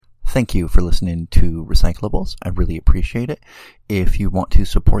Thank you for listening to Recyclables. I really appreciate it. If you want to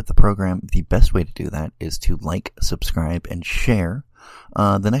support the program, the best way to do that is to like, subscribe, and share.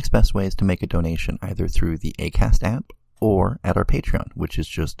 The next best way is to make a donation either through the Acast app or at our Patreon, which is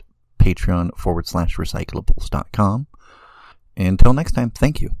just patreon.com/recyclables.com. Until next time,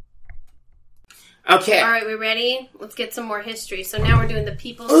 thank you. Okay. All right, we ready? Let's get some more history. So now we're doing the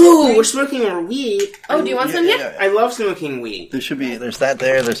people's Ooh, history. we're smoking more weed. Oh, do you want some yet? I love smoking weed. There's that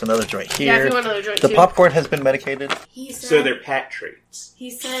there, there's another joint here. Yeah, if you want another joint The too. popcorn has been medicated. He said, So they're pat treats. He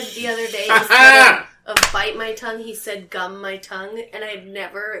said the other day, instead of bite my tongue, he said gum my tongue, and I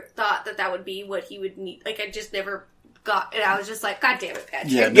never thought that would be what he would need. Like, I just never got it. I was just like, God damn it,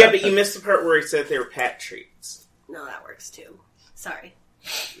 Patrick. Yeah, Yeah, but you missed the part where he said they were pat treats. No, that works too. Sorry.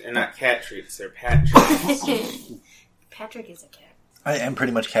 They're not cat treats, they're pat treats. Patrick is a cat. I am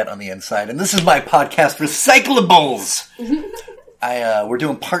pretty much cat on the inside, and this is my podcast, Recyclables! We're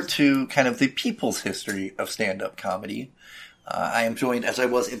doing part 2, kind of the people's history of stand-up comedy. I am joined, as I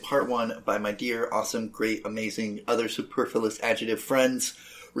was in part 1, by my dear, awesome, great, amazing, other superfluous adjective friends,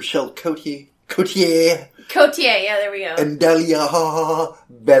 Rochelle Cotier, Cotier, yeah, there we go. and Dahlia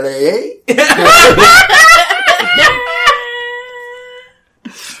Bellet.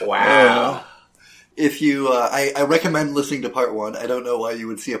 Wow. If you, I recommend listening to part 1. I don't know why you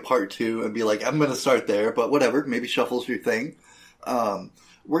would see a part 2 and be like, I'm gonna start there, but whatever, maybe shuffle's your thing.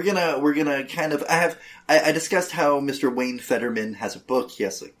 We're gonna kind of, I discussed how Mr. Wayne Fetterman has a book, he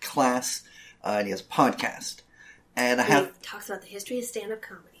has a class, and he has a podcast. And He talks about the history of stand-up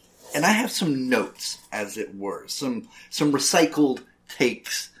comedy. And I have some notes, as it were, some recycled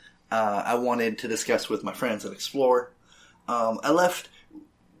takes, I wanted to discuss with my friends and explore.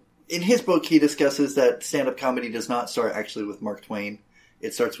 In his book, he discusses that stand-up comedy does not start actually with Mark Twain.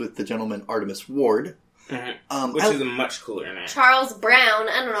 It starts with the gentleman Artemus Ward. Mm-hmm. Which is a much cooler name. Charles Brown.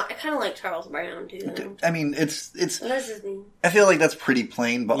 I don't know. I kind of like Charles Brown, too. I mean, it's. What does his name? I feel like that's pretty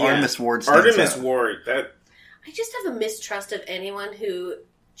plain, but Yeah. Artemus Ward stands Artemis out. Ward, that... I just have a mistrust of anyone who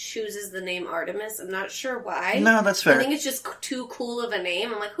chooses the name Artemis. I'm not sure why. No, that's fair. I think it's just too cool of a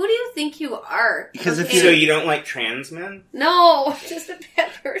name. I'm like, who do you think you are? Because if Okay. So you don't like trans men? No, just a bad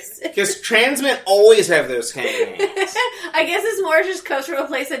person. Because trans men always have those kind of names. I guess it's more just comes from a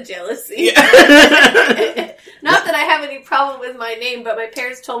place of jealousy. Yeah. Not that I have any problem with my name, but my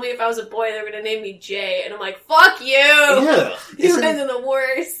parents told me if I was a boy, they were going to name me Jay. And I'm like, fuck you! Ugh. You guys are the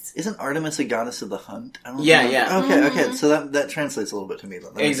worst. Isn't Artemis a goddess of the hunt? I don't Yeah, know. yeah. Okay, so that translates a little bit to me.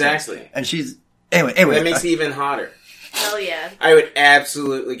 Then. That makes Exactly. sense. And she's... Anyway. That makes it even hotter. Hell yeah. I would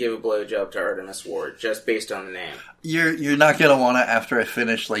absolutely give a blowjob to Artemis Ward, just based on the name. You're not gonna want to after I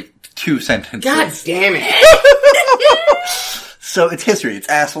finish, 2 sentences. God damn it! So it's history. It's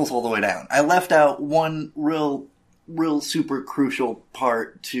assholes all the way down. I left out one real super crucial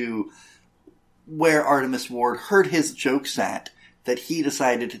part to where Artemis Ward heard his jokes at that he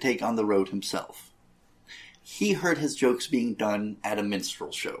decided to take on the road himself. He heard his jokes being done at a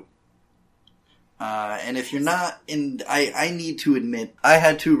minstrel show. And if you're not in... I need to admit, I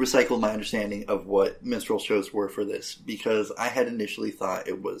had to recycle my understanding of what minstrel shows were for this, because I had initially thought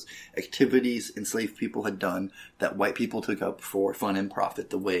it was activities enslaved people had done that white people took up for fun and profit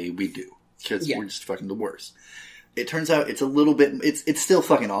the way we do. Because we're just fucking the worst. It turns out it's a little bit... It's still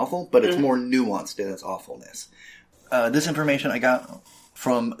fucking awful, but it's more nuanced in its awfulness. This information I got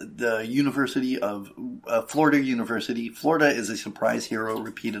from the University of Florida University. Florida is a surprise hero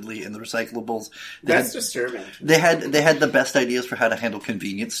repeatedly in the recyclables. That's disturbing. They had the best ideas for how to handle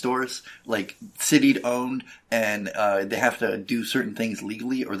convenience stores, like city owned, and they have to do certain things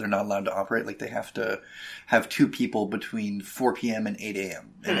legally or they're not allowed to operate. Like they have to have 2 people between 4 p.m. and 8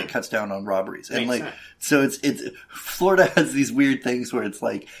 a.m. and it cuts down on robberies. And Makes sense. so it's Florida has these weird things where it's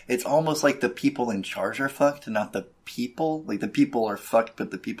like it's almost like the people in charge are fucked, not the people. Like the people are fucked,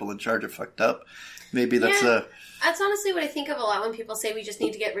 but the people in charge are fucked up. Maybe that's That's honestly what I think of a lot when people say we just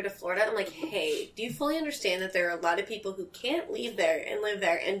need to get rid of Florida. I'm like, hey, do you fully understand that there are a lot of people who can't leave there and live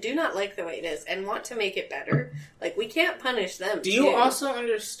there and do not like the way it is and want to make it better? Like, we can't punish them. Do you also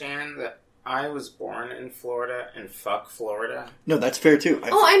understand that I was born in Florida and fuck Florida? No, that's fair too.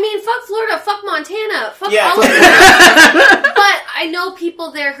 Fuck Florida, fuck Montana, fuck Yeah. all of them. But I know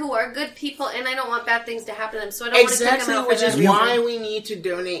people there who are good people, and I don't want bad things to happen to them, so I don't want to kick them out. Which is for them. why we need to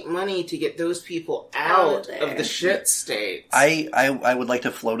donate money to get those people out of the shit states. I would like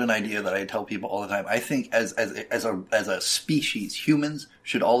to float an idea that I tell people all the time. I think as a species, humans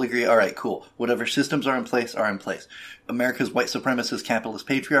should all agree, all right, cool. Whatever systems are in place are in place. America's white supremacist capitalist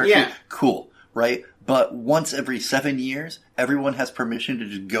patriarchy, cool, right? But once every 7 years, everyone has permission to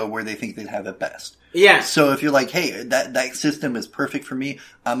just go where they think they'd have it best. Yeah. So if you're like, hey, that system is perfect for me,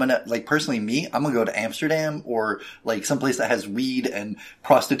 I'm gonna, like, personally I'm gonna go to Amsterdam or, like, someplace that has weed and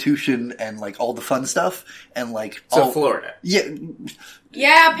prostitution and, like, all the fun stuff and, like... Florida. Yeah.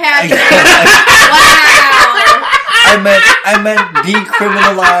 Yeah, Patrick! Wow! I meant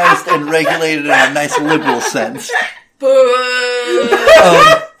decriminalized and regulated in a nice liberal sense. Boo!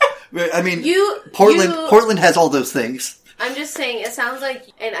 I mean, Portland has all those things. I'm just saying, it sounds like,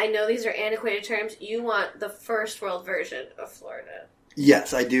 and I know these are antiquated terms, you want the first world version of Florida.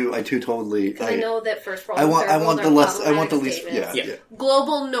 Yes, I do. I do totally. I know that first world. I want the least. Yeah.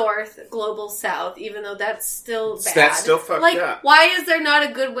 Global North, global South. Even though that's still bad. That's still fucked up. Why is there not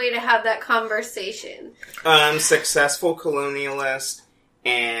a good way to have that conversation? Successful colonialist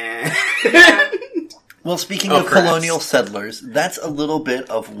and. Well, speaking of colonial settlers, that's a little bit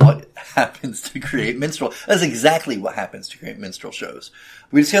of what happens to create minstrel. That's exactly what happens to create minstrel shows.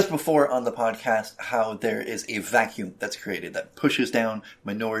 We discussed before on the podcast how there is a vacuum that's created that pushes down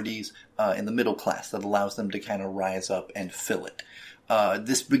minorities in the middle class that allows them to kind of rise up and fill it.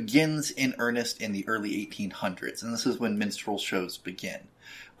 This begins in earnest in the early 1800s, and this is when minstrel shows begin.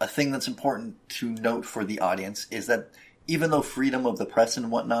 A thing that's important to note for the audience is that even though freedom of the press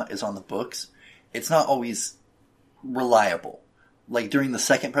and whatnot is on the books, it's not always reliable. Like during the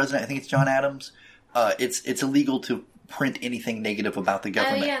second president, I think it's John Adams, it's illegal to print anything negative about the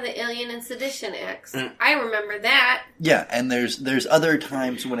government. Oh yeah, the Alien and Sedition Acts. I remember that. Yeah, and there's other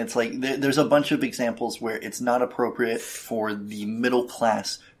times when it's like, there's a bunch of examples where it's not appropriate for the middle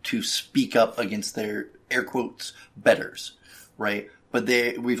class to speak up against their, air quotes, betters, right? But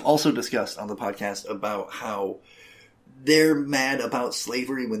we've also discussed on the podcast about how they're mad about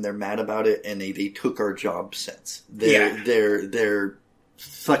slavery when they're mad about it, and they took our job sense. They're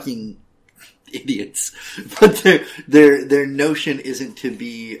fucking idiots. But their notion isn't to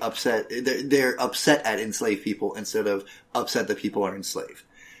be upset. They're upset at enslaved people instead of upset that people are enslaved.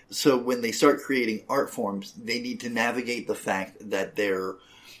 So when they start creating art forms, they need to navigate the fact that they're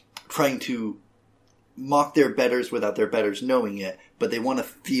trying to mock their betters without their betters knowing it, but they want to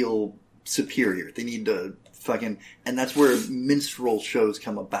feel superior. They need to and that's where minstrel shows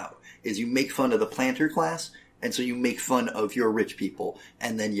come about, is you make fun of the planter class, and so you make fun of your rich people,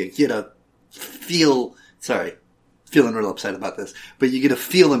 and then you get a feeling real upset about this, but you get to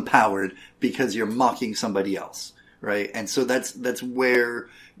feel empowered because you're mocking somebody else, right? And so that's where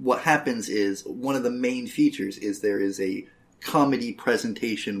what happens is, one of the main features is there is a comedy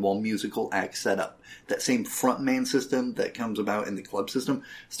presentation while musical acts set up. That same frontman system that comes about in the club system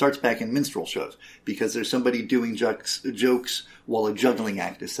starts back in minstrel shows, because there's somebody doing jokes while a juggling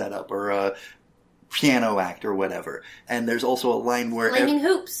act is set up, or a piano act or whatever. And there's also a line where... Flaming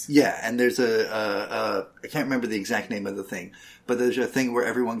hoops. Yeah, and there's I can't remember the exact name of the thing, but there's a thing where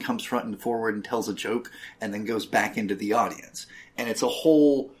everyone comes front and forward and tells a joke and then goes back into the audience. And it's a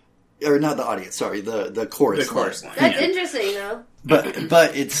whole... Or not the audience, sorry, the chorus. The chorus line. That's interesting, though. But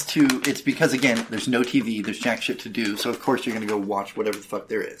it's because, again, there's no TV, there's jack shit to do, so of course you're going to go watch whatever the fuck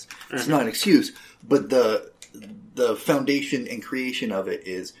there is. Mm-hmm. It's not an excuse, but the foundation and creation of it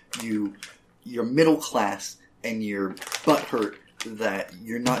is you're middle class and you're butthurt that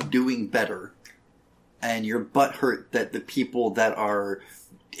you're not doing better, and you're butthurt that the people that are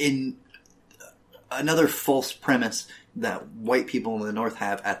in another false premise that white people in the North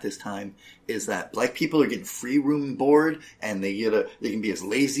have at this time is that black people are getting free room and board, and they can be as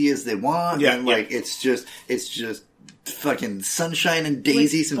lazy as they want, and it's just fucking sunshine and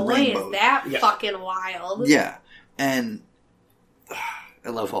daisies and rainbows. Boy, is that fucking wild. Yeah, and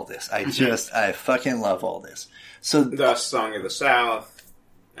I love all this. I fucking love all this. So the Song of the South.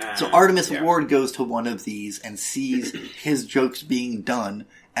 So Artemis Ward goes to one of these and sees his jokes being done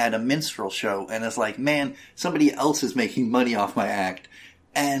at a minstrel show, and is like, man, somebody else is making money off my act,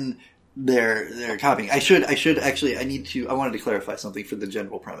 and they're copying. I wanted to clarify something for the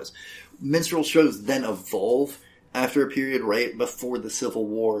general premise. Minstrel shows then evolve after a period right before the Civil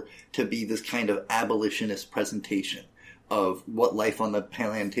War to be this kind of abolitionist presentation of what life on the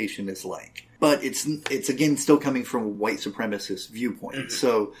plantation is like. But it's again still coming from a white supremacist viewpoint. Mm-hmm.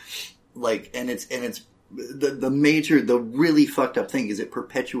 So, the really fucked up thing is it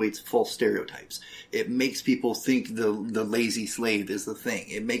perpetuates false stereotypes. It makes people think the lazy slave is the thing.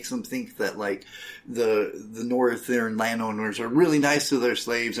 It makes them think that, like, the northern landowners are really nice to their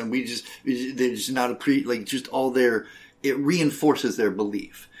slaves, and they're just not it reinforces their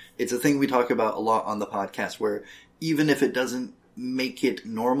belief. It's a thing we talk about a lot on the podcast, where even if it doesn't make it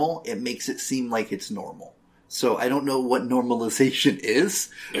normal, it makes it seem like it's normal. So I don't know what normalization is,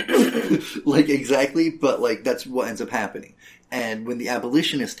 like, exactly, but, like, that's what ends up happening. And when the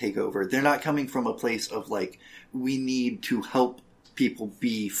abolitionists take over, they're not coming from a place of like, we need to help people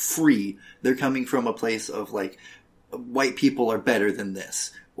be free. They're coming from a place of like, white people are better than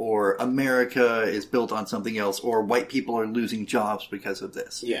this, or America is built on something else, or white people are losing jobs because of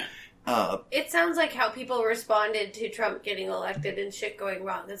this. Yeah. It sounds like how people responded to Trump getting elected and shit going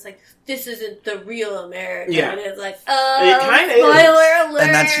wrong. It's like, this isn't the real America. Yeah. And it's like, It kinda spoiler alert.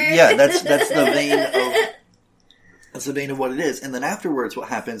 And that's the vein of, that's the vein of what it is. And then afterwards what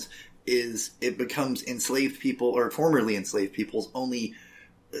happens is it becomes enslaved people, or formerly enslaved people's only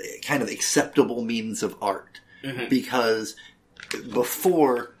kind of acceptable means of art. Mm-hmm. Because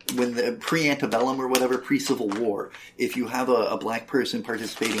before, when the pre-antebellum or whatever, pre-Civil War, if you have a black person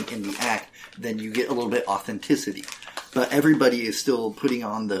participating in the act, then you get a little bit authenticity. But everybody is still putting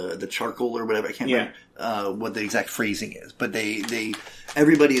on the charcoal or whatever. I can't remember what the exact phrasing is. But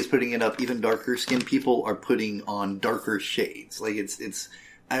everybody is putting it up. Even darker skinned people are putting on darker shades. Like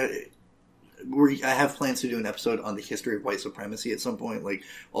I have plans to do an episode on the history of white supremacy at some point, like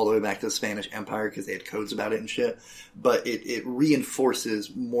all the way back to the Spanish Empire, because they had codes about it and shit. But it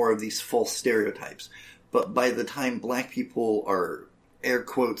reinforces more of these false stereotypes. But by the time black people are, air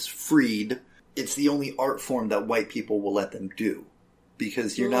quotes, freed, it's the only art form that white people will let them do.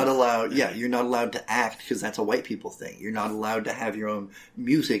 Because you're not allowed, you're not allowed to act because that's a white people thing. You're not allowed to have your own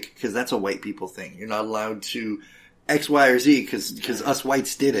music because that's a white people thing. You're not allowed to X, Y, or Z because us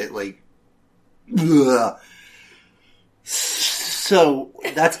whites did it. Like, ugh. So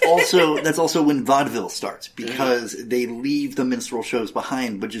that's also when vaudeville starts, because they leave the minstrel shows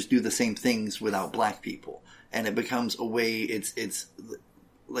behind but just do the same things without black people, and it becomes a way. It's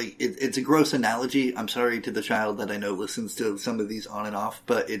a gross analogy. I'm sorry to the child that I know listens to some of these on and off,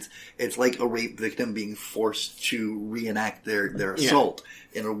 but it's like a rape victim being forced to reenact their assault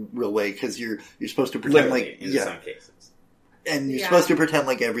in a real way, because you're supposed to pretend literally, in some cases, and you're supposed to pretend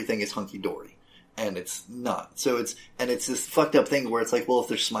like everything is hunky dory. And it's not. So it's this fucked up thing where it's like, well, if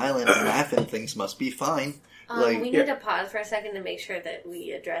they're smiling and laughing, things must be fine. We need to pause for a second to make sure that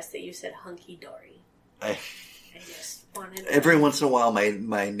we address that you said hunky-dory. I just wanted to... Every once in a while,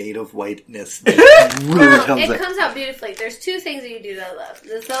 my native whiteness really comes out. It comes out beautifully. There's two things that you do that I love.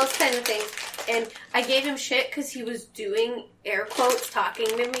 There's those kind of things. And I gave him shit because he was doing air quotes talking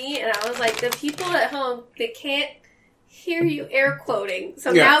to me. And I was like, the people at home, they can't hear you air quoting.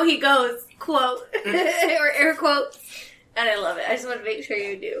 So now he goes, quote, or air quotes. And I love it. I just want to make sure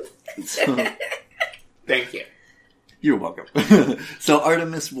you do. Thank you. You're welcome. So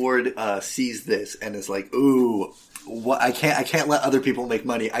Artemis Ward sees this and is like, ooh, what, I can't let other people make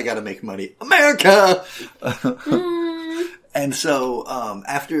money. I gotta make money. America! And so,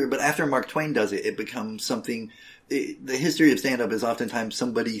 after Mark Twain does it, it becomes something, the history of stand-up is oftentimes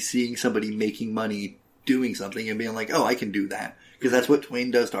somebody seeing somebody making money doing something and being like, oh, I can do that. Because that's what Twain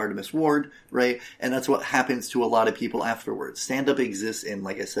does to Artemis Ward, right? And that's what happens to a lot of people afterwards. Stand-up exists in,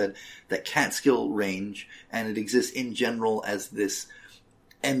 like I said, that Catskill range, and it exists in general as this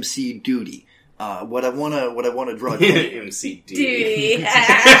MC duty. What I wanna draw MC duty. The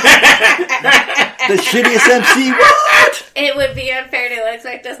shittiest MC. What? It would be unfair to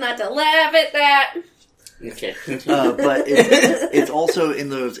expect us not to laugh at that. Okay. But it's also in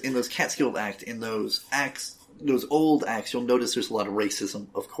those Catskill acts, those old acts, you'll notice there's a lot of racism,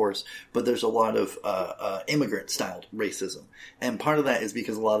 of course, but there's a lot of immigrant-styled racism. And part of that is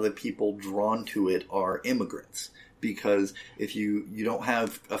because a lot of the people drawn to it are immigrants. Because if you don't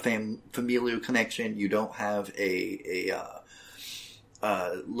have a familial connection, you don't have a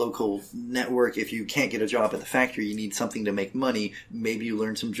local network. If you can't get a job at the factory, you need something to make money. Maybe you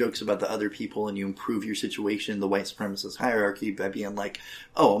learn some jokes about the other people and you improve your situation in the white supremacist hierarchy by being like,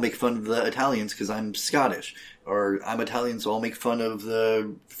 oh, I'll make fun of the Italians because I'm Scottish. Or I'm Italian, so I'll make fun of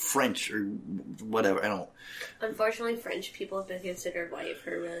the French or whatever. I don't. Unfortunately, French people have been considered white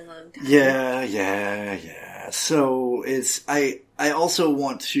for a really long time. Yeah. So I also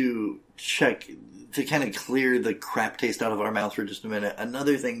want to check, to kind of clear the crap taste out of our mouth for just a minute.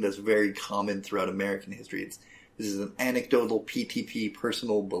 Another thing that's very common throughout American history, this is an anecdotal PTP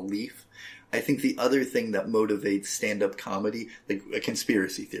personal belief. I think the other thing that motivates stand-up comedy, like a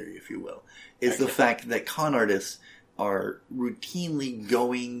conspiracy theory, if you will, is the fact that con artists are routinely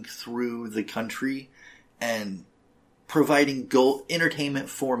going through the country and providing entertainment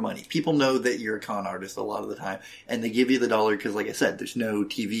for money. People know that you're a con artist a lot of the time, and they give you the dollar because, like I said, there's no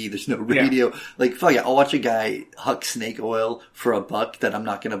TV, there's no radio. Yeah. Like, fuck it, I'll watch a guy huck snake oil for $1 that I'm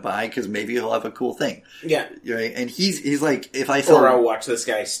not going to buy because maybe he'll have a cool thing. Yeah. Right? And he's like, if I sell... Or I'll watch this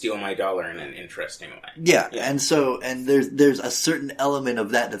guy steal my dollar in an interesting way. Yeah. And there's a certain element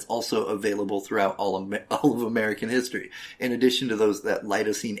of that that's also available throughout all of American history, in addition to that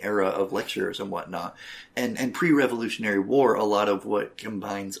Lighocene era of lecturers and whatnot. And pre-Revolutionary War, a lot of what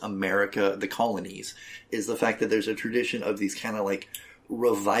combines America, the colonies, is the fact that there's a tradition of these kind of like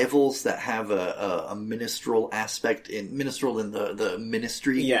revivals that have a minstrel aspect minstrel in the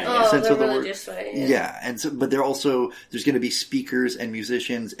ministry sense of the word. Yeah, and so, but they're also, there's going to be speakers and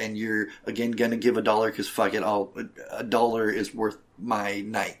musicians, and you're again going to give $1 because fuck it, $1 is worth my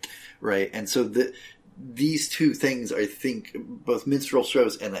night, right? And so these two things, I think, both minstrel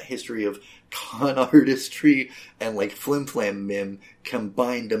shows and that history of con artistry and like flim-flam mim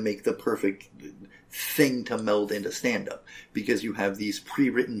combine to make the perfect thing to meld into stand-up, because you have these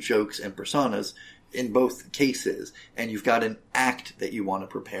pre-written jokes and personas in both cases, and you've got an act that you want to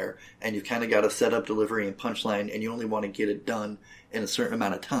prepare, and you've kind of got a setup, delivery, and punchline, and you only want to get it done in a certain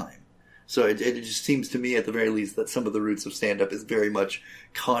amount of time. So it just seems to me, at the very least, that some of the roots of stand-up is very much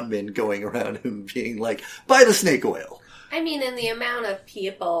con men going around and being like, buy the snake oil. I mean, and the amount of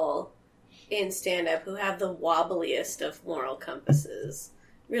people in stand-up who have the wobbliest of moral compasses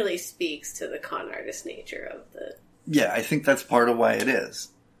really speaks to the con artist nature of the... Yeah, I think that's part of why it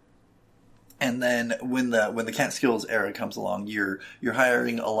is. And then when the Catskills era comes along, you're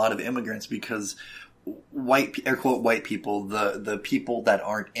hiring a lot of immigrants because air quote white people, the people that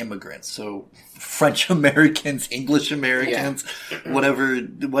aren't immigrants, so French Americans, English Americans,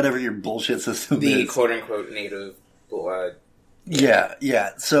 whatever your bullshit system is. The quote unquote native blood.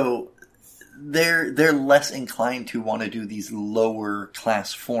 Yeah. So they're less inclined to want to do these lower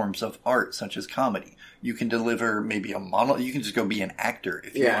class forms of art, such as comedy. You can deliver maybe a monologue. You can just go be an actor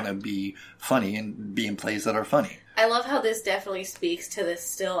if you want to be funny and be in plays that are funny. I love how this definitely speaks to the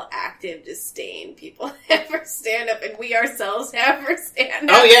still active disdain people have for stand-up, and we ourselves have for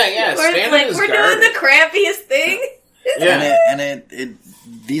stand-up. Oh, yeah. Stand-up is we're garbage. doing the crappiest thing. Yeah. And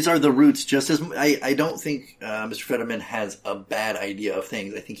these are the roots just as... I don't think Mr. Fetterman has a bad idea of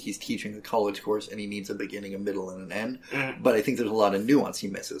things. I think he's teaching a college course and he needs a beginning, a middle, and an end. Mm-hmm. But I think there's a lot of nuance he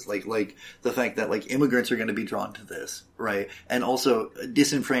misses. Like the fact that like immigrants are going to be drawn to this, right? And also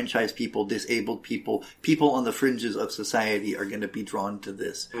disenfranchised people, disabled people, people on the fringes of society are going to be drawn to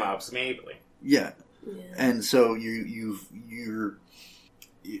this. Mobs Mabley. Yeah. And so you're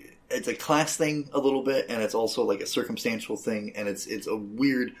it's a class thing a little bit, and it's also like a circumstantial thing, and it's a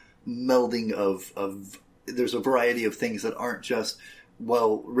weird melding of there's a variety of things that aren't just,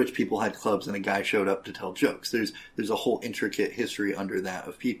 well, rich people had clubs and a guy showed up to tell jokes. There's a whole intricate history under that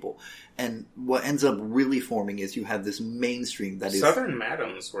of people. And what ends up really forming is you have this mainstream that is... Southern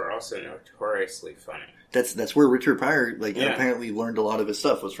Madams were also notoriously funny. That's where Richard Pryor apparently learned a lot of his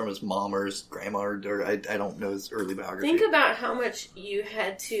stuff, was from his mom or his grandma, or I don't know his early biography. Think about how much you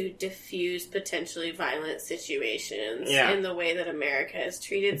had to diffuse potentially violent situations in the way that America has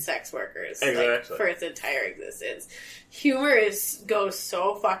treated sex workers for its entire existence. Humor goes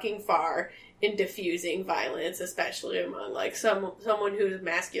so fucking far in diffusing violence, especially among like someone whose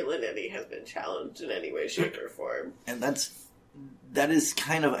masculinity has been challenged in any way, shape, or form. And that is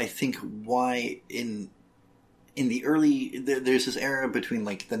kind of, I think, why in the early there's this era between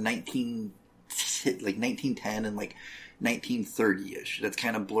like the 1910 and like 1930-ish that's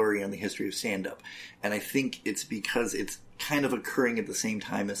kind of blurry on the history of stand-up, and I think it's because it's kind of occurring at the same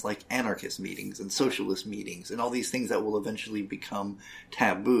time as like anarchist meetings and socialist meetings and all these things that will eventually become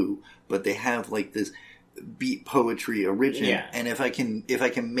taboo, but they have like this beat poetry origin, and if I can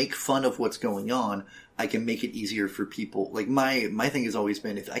make fun of what's going on, I can make it easier for people. Like my thing has always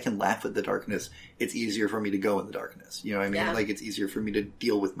been, if I can laugh at the darkness, it's easier for me to go in the darkness. You know what I mean? Yeah. Like it's easier for me to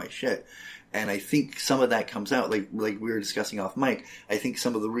deal with my shit. And I think some of that comes out, like we were discussing off mic. I think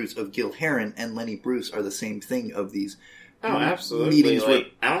some of the roots of Gil Heron and Lenny Bruce are the same thing of these. Oh, absolutely.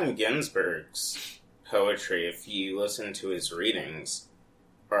 Like Allen Ginsberg's poetry, if you listen to his readings,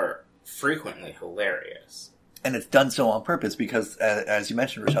 are frequently hilarious. And it's done so on purpose because, as you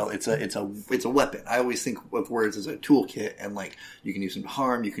mentioned, Rochelle, it's a weapon. I always think of words as a toolkit, and like you can use them to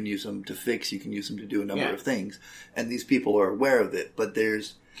harm, you can use them to fix, you can use them to do a number of things. And these people are aware of it, but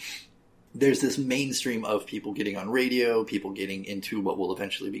there's this mainstream of people getting on radio, people getting into what will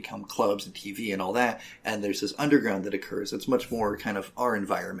eventually become clubs and TV and all that, and there's this underground that occurs. It's much more kind of our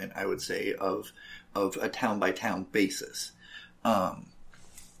environment, I would say, of a town by town basis. I'm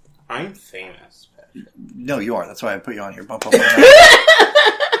famous, Pat. No, you are. That's why I put you on here. Bump.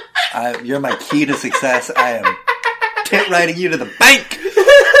 You're my key to success. I am tit riding you to the bank.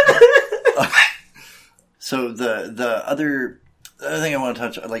 So the other thing I want to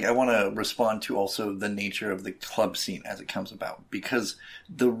touch, like, I want to respond to also the nature of the club scene as it comes about, because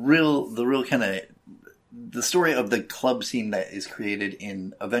the real kind of the story of the club scene that is created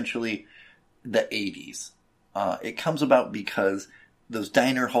in eventually the 80s, it comes about because those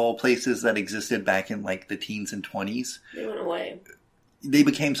diner hall places that existed back in like the teens and 20s, they went away. They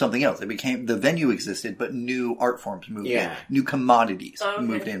became something else. The venue existed, but new art forms moved in. New commodities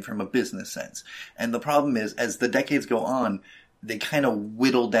moved in from a business sense. And the problem is, as the decades go on, they kind of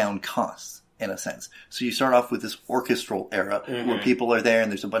whittle down costs, in a sense. So you start off with this orchestral era, where people are there and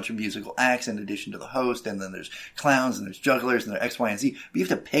there's a bunch of musical acts in addition to the host, and then there's clowns and there's jugglers and there's X, Y, and Z. But you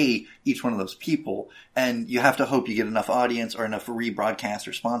have to pay each one of those people, and you have to hope you get enough audience or enough rebroadcast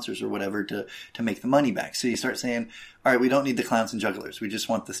or sponsors or whatever to make the money back. So you start saying, all right, we don't need the clowns and jugglers. We just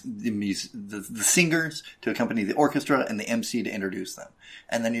want the singers to accompany the orchestra and the MC to introduce them.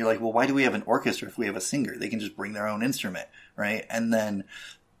 And then you're like, well, why do we have an orchestra if we have a singer? They can just bring their own instrument, right? And then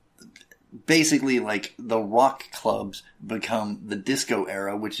basically, like, the rock clubs become the disco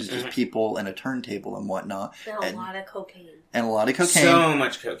era, which is just people and a turntable and whatnot. And a lot of cocaine. And a lot of cocaine. So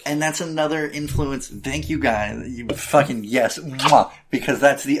much cocaine. And that's another influence. Thank you, guys. You fucking yes. Mwah, because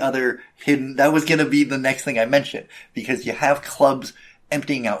that's the other hidden... That was going to be the next thing I mentioned. Because you have clubs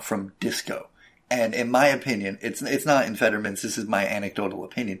emptying out from disco. And in my opinion, it's not in Fetterman's, this is my anecdotal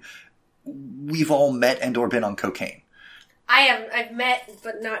opinion, we've all met and or been on cocaine. I've met,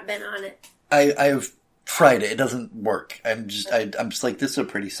 but not been on it. I've tried it. It doesn't work. I'm just like, this is a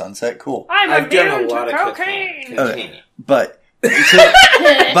pretty sunset. Cool. I've done a lot of cocaine. Okay. But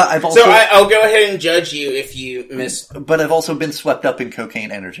I've also... So I'll go ahead and judge you if you miss... But I've also been swept up in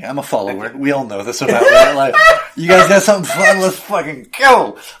cocaine energy. I'm a follower. Okay. We all know this about my life. You guys got something fun? Let's fucking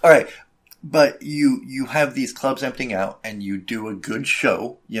go! Alright. But you have these clubs emptying out, and you do a good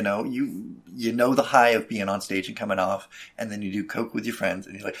show, you know the high of being on stage and coming off, and then you do coke with your friends,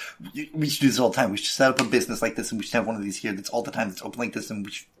 and you're like, we should do this all the time, we should set up a business like this, and we should have one of these here that's all the time, that's open like this, and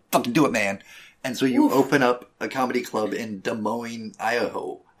we should fucking do it, man. And so you open up a comedy club in Des Moines,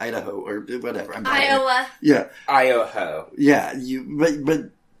 Idaho, or whatever. Iowa. Yeah. Idaho. Yeah,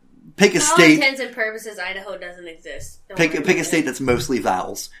 but pick a state. For all intents and purposes, Idaho doesn't exist. Pick a state that's mostly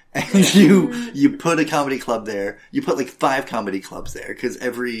vowels, and you put a comedy club there. You put like 5 comedy clubs there, because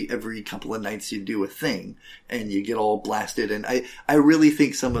every couple of nights you do a thing, and you get all blasted. And I really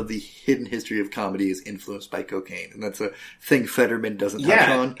think some of the hidden history of comedy is influenced by cocaine, and that's a thing Fetterman doesn't touch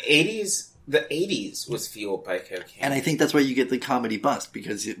on. The 80s was fueled by cocaine. And I think that's why you get the comedy bust,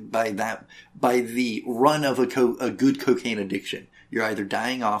 because by the run of a good cocaine addiction, you're either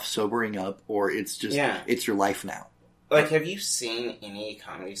dying off, sobering up, or it's just, it's your life now. Like, have you seen any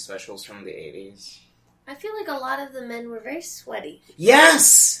comedy specials from the 80s? I feel like a lot of the men were very sweaty.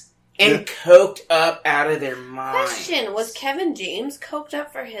 Yes! And coked up out of their mind. Question, was Kevin James coked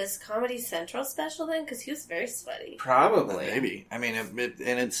up for his Comedy Central special then? Because he was very sweaty. Probably. Maybe. I mean,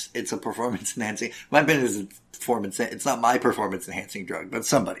 it's a performance enhancing... My opinion is it's not my performance enhancing drug, but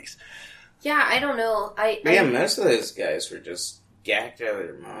somebody's. Yeah, I don't know. Most of those guys were just gacked out of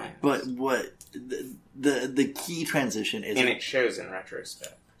their mind. But what... The key transition is... And it shows in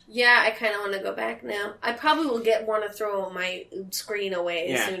retrospect. Yeah, I kind of want to go back now. I probably will want to throw my screen away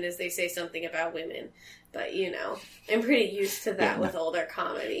as soon as they say something about women. But, I'm pretty used to that with older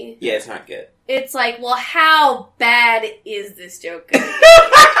comedy. Yeah, it's not good. It's like, well, how bad is this joke going to be?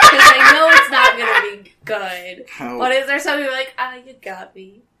 Because I know it's not going to be good. But is there somebody like, you got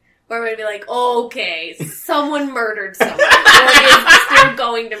me? Or would it be like, okay, someone murdered someone, or is still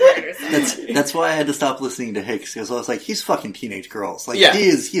going to murder someone? That's why I had to stop listening to Hicks, because I was like, he's fucking teenage girls. Like, he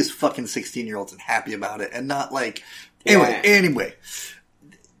is fucking 16-year-olds and happy about it, and not like... Anyway.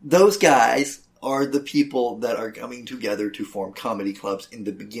 Those guys are the people that are coming together to form comedy clubs in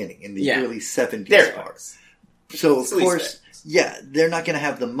the beginning, in the early 70s part. So, of course, they're not going to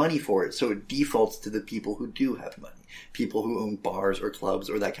have the money for it, so it defaults to the people who do have money. People who own bars or clubs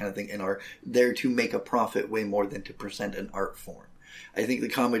or that kind of thing and are there to make a profit way more than to present an art form. I think the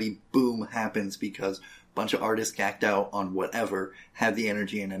comedy boom happens because a bunch of artists gacked out on whatever have the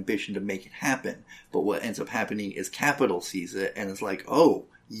energy and ambition to make it happen. But what ends up happening is capital sees it and is like, oh,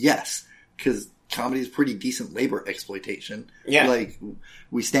 yes, because comedy is pretty decent labor exploitation. Yeah. Like,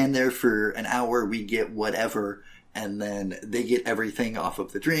 we stand there for an hour, we get whatever, and then they get everything off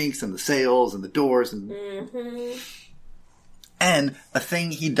of the drinks and the sales and the doors and... Mm-hmm. And a thing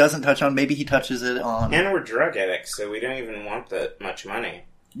he doesn't touch on, maybe he touches it on... And we're drug addicts, so we don't even want that much money.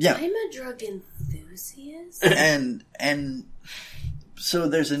 Yeah. I'm a drug enthusiast. boozy is? And so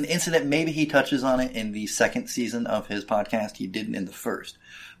there's an incident, maybe he touches on it in the second season of his podcast. He didn't in the first.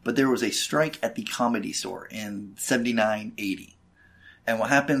 But there was a strike at the Comedy Store in 79-80. And what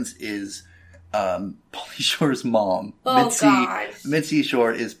happens is Pauly Shore's mom, Mitzi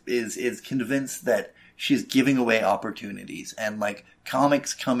Shore, is convinced that she's giving away opportunities. And, like,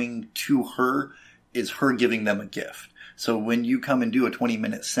 comics coming to her is her giving them a gift. So when you come and do a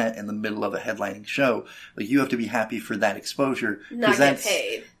 20-minute set in the middle of a headlining show, like, you have to be happy for that exposure. Not get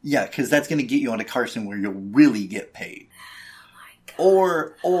paid. Yeah, because that's going to get you onto Carson where you'll really get paid. Oh my God.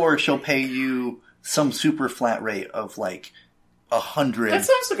 Or she'll pay you some super flat rate of, like, 100. That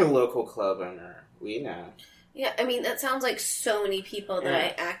sounds like a local club owner. We know. Yeah, I mean, that sounds like so many people that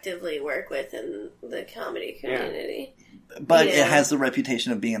I actively work with in the comedy community. Yeah. But it has the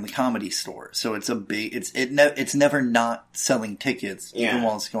reputation of being in the Comedy Store, so it's a big. It's never not selling tickets even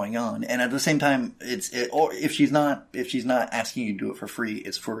while it's going on, and at the same time, or if she's not asking you to do it for free,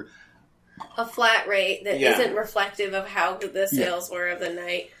 it's for a flat rate that isn't reflective of how good the sales were of the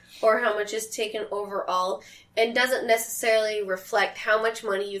night or how much is taken overall, and doesn't necessarily reflect how much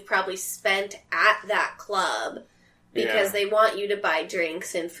money you've probably spent at that club. Because they want you to buy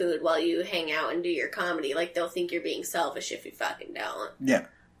drinks and food while you hang out and do your comedy. Like, they'll think you're being selfish if you fucking don't. Yeah.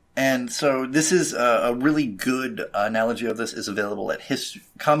 And so this is a really good analogy of this is available at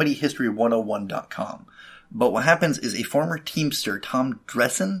comedyhistory101.com. But what happens is a former Teamster, Tom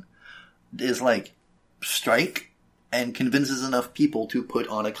Dressen, is like, strike, and convinces enough people to put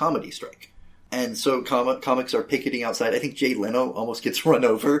on a comedy strike. And so comics are picketing outside. I think Jay Leno almost gets run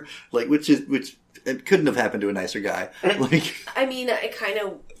over, like, which it couldn't have happened to a nicer guy. Like, I mean, I kind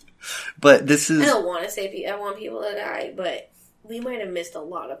of. But this is. I don't want to say I want people to die, but we might have missed a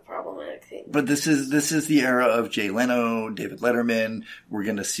lot of problematic things. But this is the era of Jay Leno, David Letterman. We're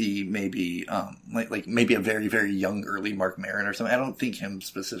gonna see maybe like maybe a very, very young early Mark Maron or something. I don't think him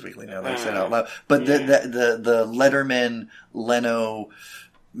specifically now that I said out loud. But the Letterman, Leno,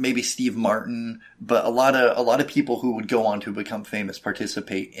 maybe Steve Martin, but a lot of people who would go on to become famous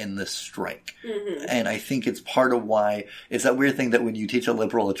participate in this strike. Mm-hmm. And I think it's part of why it's that weird thing that when you teach a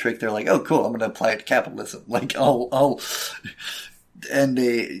liberal a trick, they're like, oh, cool, I'm going to apply it to capitalism. Like,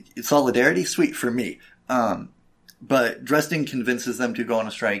 and solidarity, sweet for me. But Dresden convinces them to go on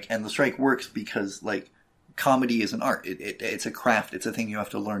a strike, and the strike works because, like, comedy is an art. It's a craft. It's a thing you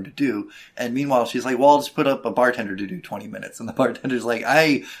have to learn to do. And meanwhile, she's like, well, I'll just put up a bartender to do 20 minutes. And the bartender's like,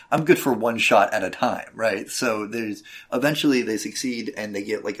 I'm good for one shot at a time, right? So eventually they succeed and they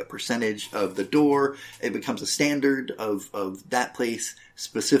get like a percentage of the door. It becomes a standard of that place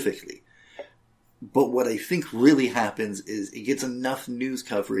specifically. But what I think really happens is it gets enough news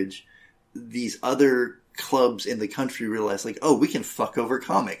coverage. These other clubs in the country realize, like, oh, we can fuck over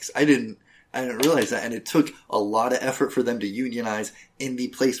comics. I didn't realize that, and it took a lot of effort for them to unionize in the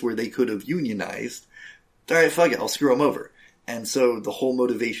place where they could have unionized. All right, fuck it, I'll screw them over. And so the whole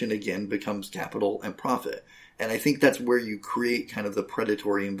motivation again becomes capital and profit. And I think that's where you create kind of the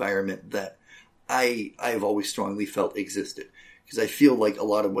predatory environment that I've always strongly felt existed. Because I feel like a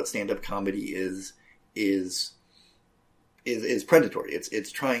lot of what stand-up comedy is predatory.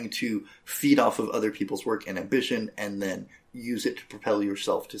 It's trying to feed off of other people's work and ambition and then use it to propel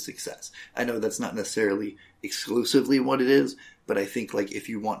yourself to success. I know that's not necessarily exclusively what it is, but I think, like, if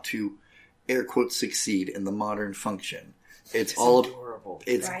you want to air quotes succeed in the modern function, it's all adorable.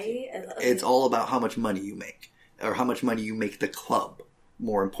 It's all about how much money you make, or how much money you make the club,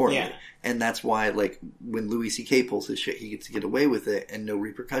 more importantly. Yeah. And that's why, like, when Louis C.K. pulls his shit, he gets to get away with it and no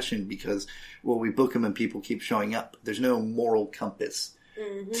repercussion because, well, we book him and people keep showing up. There's no moral compass.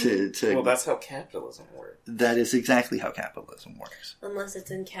 Mm-hmm. Well, that's how capitalism works. That is exactly how capitalism works. Unless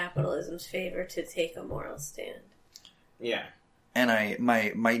it's in capitalism's favor to take a moral stand. Yeah. And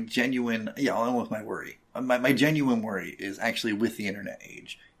my genuine, along with my worry, my genuine worry is actually with the internet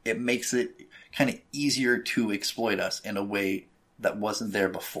age. It makes it kind of easier to exploit us in a way that wasn't there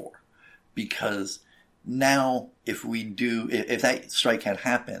before. Because now, if that strike had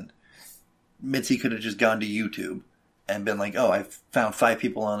happened, Mitzi could have just gone to YouTube and been like, oh, I've found 5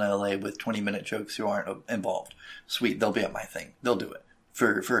 people in LA with 20-minute jokes who aren't involved. Sweet, they'll be at my thing. They'll do it.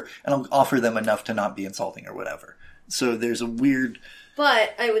 And I'll offer them enough to not be insulting or whatever. So there's a weird...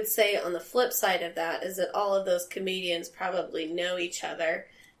 But I would say on the flip side of that is that all of those comedians probably know each other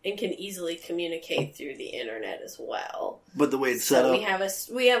and can easily communicate through the internet as well. But the way it's set up...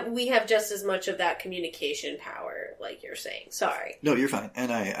 We have just as much of that communication power, like you're saying. Sorry. No, you're fine.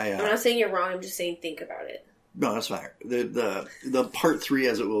 And I'm not saying you're wrong, I'm just saying think about it. No, that's fine. The part 3,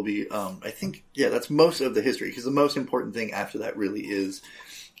 as it will be, I think, that's most of the history, because the most important thing after that really is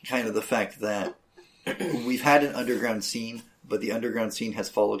kind of the fact that we've had an underground scene, but the underground scene has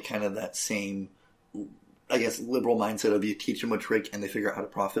followed kind of that same, I guess, liberal mindset of you teach them a trick and they figure out how to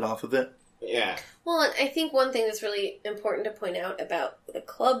profit off of it. Yeah. Well, I think one thing that's really important to point out about the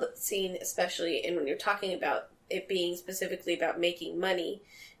club scene, especially, and when you're talking about it being specifically about making money,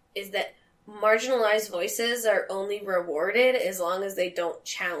 is that marginalized voices are only rewarded as long as they don't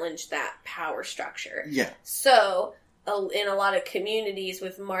challenge that power structure. Yeah. So, in a lot of communities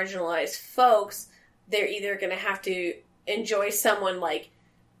with marginalized folks, they're either going to have to enjoy someone, like,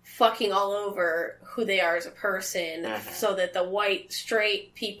 fucking all over who they are as a person so that the white,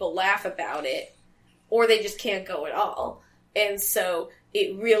 straight people laugh about it, or they just can't go at all. And so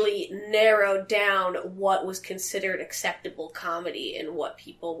it really narrowed down what was considered acceptable comedy and what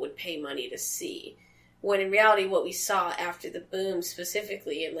people would pay money to see. When in reality, what we saw after the boom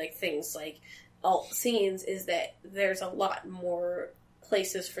specifically, and like things like alt scenes, is that there's a lot more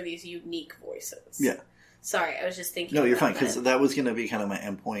places for these unique voices. Yeah. Sorry, I was just thinking. No, you're fine, because that was going to be kind of my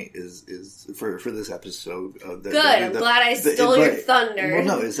end point is for this episode. Good, I'm glad I stole your thunder. Well,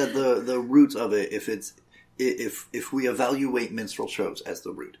 no, is that the roots of it, if we evaluate minstrel shows as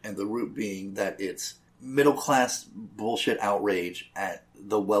the root, and the root being that it's middle-class bullshit outrage at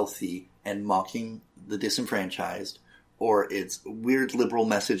the wealthy and mocking the disenfranchised, or it's weird liberal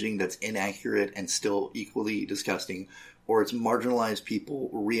messaging that's inaccurate and still equally disgusting, or it's marginalized people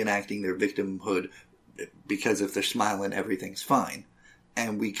reenacting their victimhood because if they're smiling, everything's fine.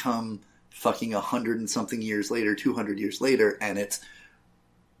 And we come fucking 100 and something years later, 200 years later, and it's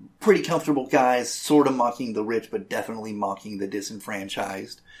pretty comfortable guys sort of mocking the rich, but definitely mocking the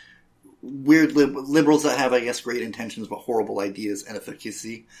disenfranchised. Weird liberals that have, I guess, great intentions, but horrible ideas and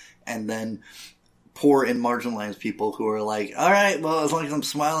efficacy. And then poor and marginalized people who are like, all right, well, as long as I'm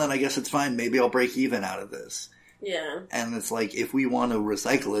smiling, I guess it's fine. Maybe I'll break even out of this. Yeah. And it's like, if we want to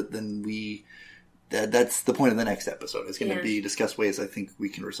recycle it, then that's the point of the next episode. It's going to be discuss ways I think we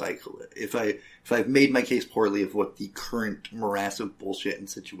can recycle it. If I've made my case poorly of what the current morass of bullshit and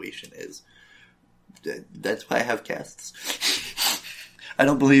situation is, that's why I have casts. I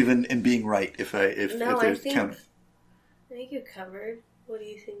don't believe in being right if there's counter. I think you're covered. What do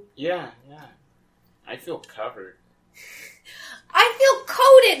you think? Yeah. I feel covered. I feel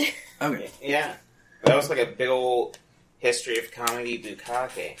coated! Okay. Yeah. That was like a big old history of comedy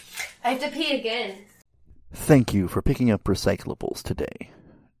bukkake. I have to pee again. Thank you for picking up Recyclables today.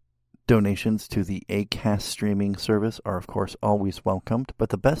 Donations to the Acast streaming service are, of course, always welcomed, but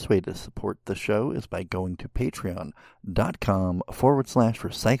the best way to support the show is by going to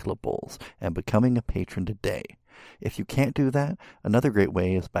patreon.com/recyclables and becoming a patron today. If you can't do that, another great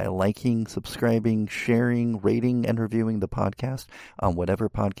way is by liking, subscribing, sharing, rating, and reviewing the podcast on whatever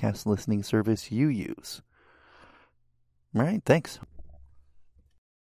podcast listening service you use. All right, thanks.